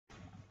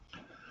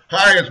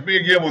Hi, it's me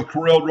again with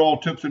Corel Draw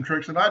Tips and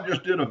Tricks, and I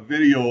just did a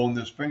video on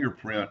this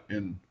fingerprint,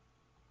 and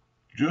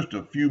just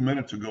a few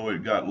minutes ago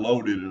it got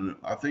loaded, and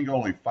I think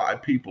only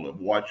 5 people have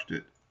watched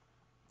it,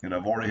 and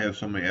I've already had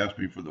somebody ask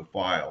me for the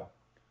file.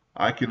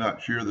 I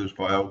cannot share this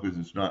file because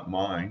it's not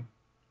mine,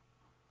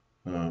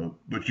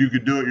 but you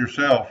could do it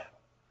yourself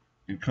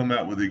and come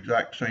out with the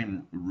exact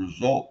same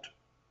result,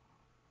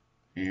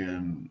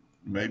 and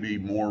maybe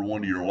more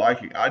one to your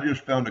liking. I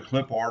just found a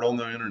clip art on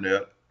the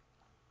internet,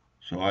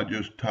 so I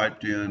just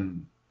typed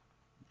in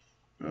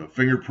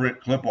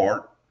fingerprint clip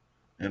art,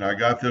 and I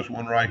got this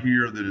one right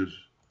here that is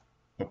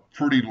a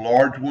pretty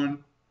large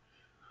one.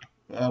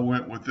 I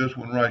went with this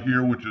one right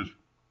here, which is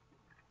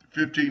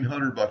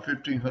 1500 by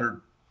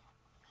 1500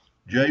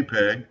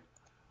 JPEG,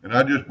 and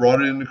I just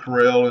brought it into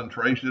Corel and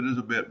traced it as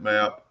a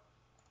bitmap,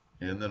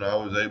 and then I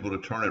was able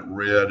to turn it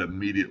red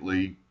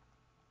immediately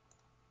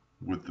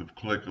with the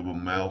click of a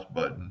mouse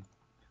button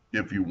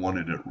if you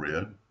wanted it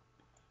red,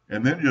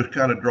 and then just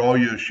kind of draw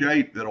you a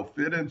shape that'll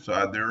fit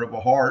inside there of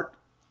a heart.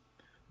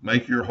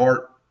 Make your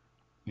heart,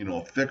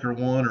 a thicker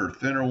one or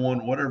thinner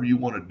one, whatever you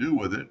want to do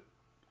with it.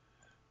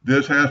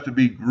 This has to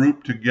be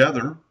grouped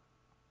together.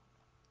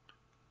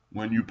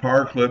 When you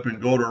power clip and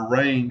go to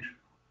arrange,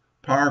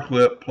 power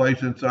clip,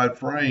 place inside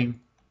frame,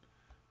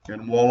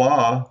 and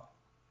voila,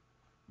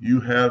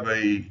 you have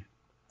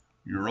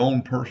your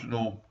own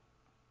personal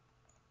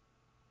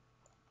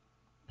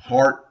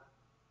heart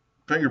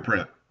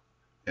fingerprint.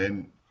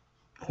 And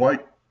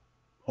quite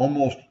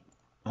almost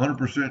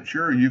 100%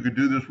 sure you could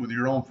do this with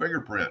your own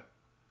fingerprint.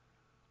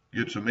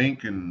 Get some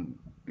ink and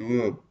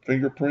do a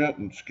fingerprint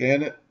and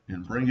scan it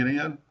and bring it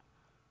in,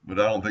 but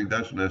I don't think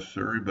that's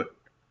necessary. But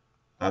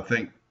I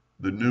think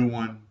the new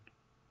one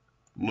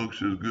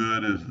looks as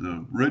good as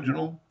the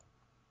original.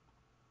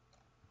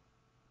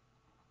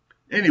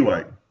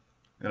 Anyway,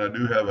 and I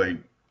do have a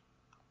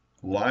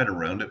line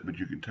around it, but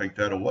you can take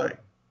that away.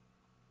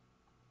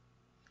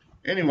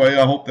 Anyway,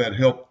 I hope that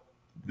helped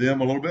them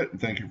a little bit, and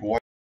thank you for watching.